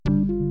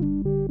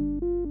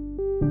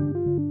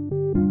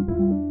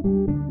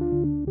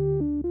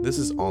This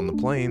is On the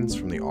Plains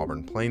from the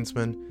Auburn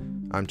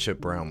Plainsman. I'm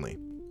Chip Brownlee.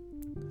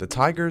 The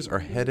Tigers are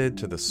headed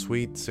to the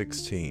Sweet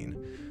 16.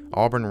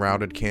 Auburn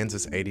routed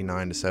Kansas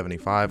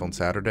 89-75 on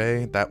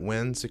Saturday. That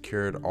win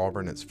secured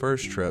Auburn its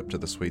first trip to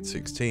the Sweet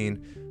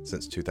 16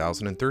 since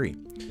 2003.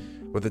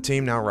 With the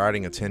team now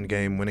riding a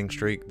 10-game winning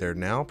streak, they're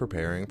now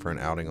preparing for an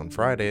outing on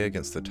Friday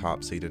against the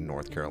top-seeded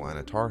North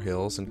Carolina Tar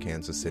Heels in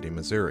Kansas City,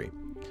 Missouri.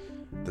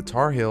 The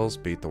Tar Heels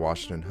beat the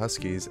Washington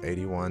Huskies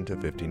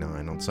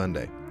 81-59 on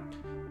Sunday.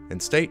 In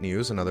state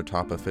news, another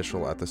top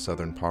official at the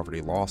Southern Poverty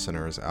Law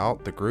Center is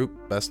out. The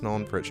group, best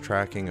known for its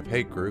tracking of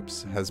hate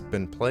groups, has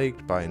been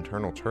plagued by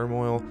internal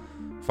turmoil,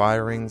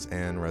 firings,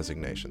 and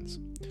resignations.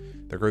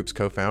 The group's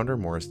co-founder,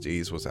 Morris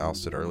Dees, was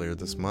ousted earlier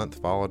this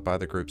month, followed by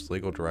the group's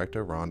legal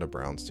director, Rhonda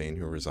Brownstein,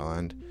 who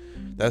resigned.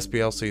 The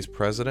SPLC's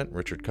president,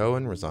 Richard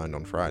Cohen, resigned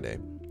on Friday.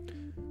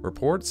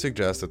 Reports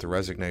suggest that the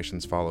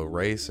resignations follow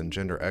race and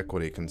gender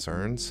equity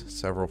concerns.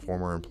 Several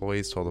former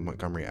employees told the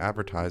Montgomery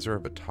Advertiser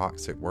of a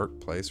toxic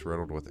workplace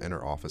riddled with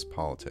inter-office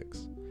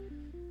politics.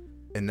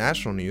 In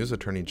national news,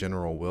 Attorney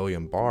General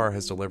William Barr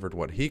has delivered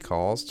what he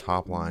calls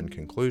top-line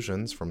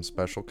conclusions from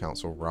Special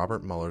Counsel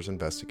Robert Mueller's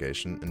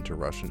investigation into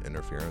Russian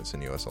interference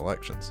in U.S.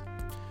 elections.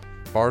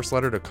 Barr's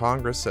letter to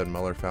Congress said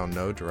Mueller found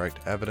no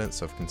direct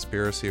evidence of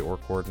conspiracy or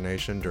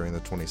coordination during the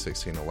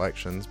 2016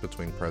 elections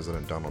between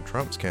President Donald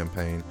Trump's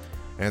campaign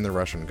and the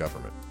Russian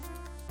government.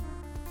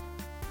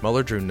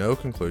 Mueller drew no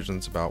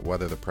conclusions about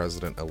whether the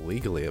president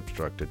illegally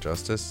obstructed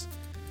justice.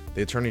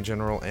 The Attorney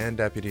General and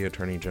Deputy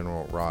Attorney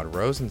General Rod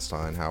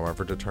Rosenstein,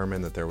 however,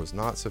 determined that there was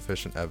not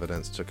sufficient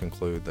evidence to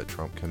conclude that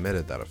Trump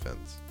committed that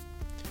offense.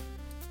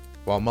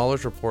 While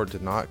Mueller's report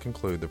did not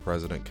conclude the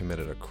president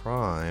committed a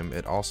crime,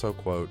 it also,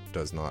 quote,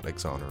 does not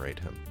exonerate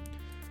him.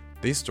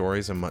 These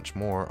stories and much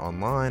more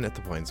online at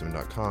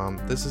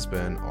theplainsman.com. This has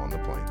been On the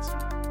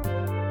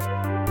Plains.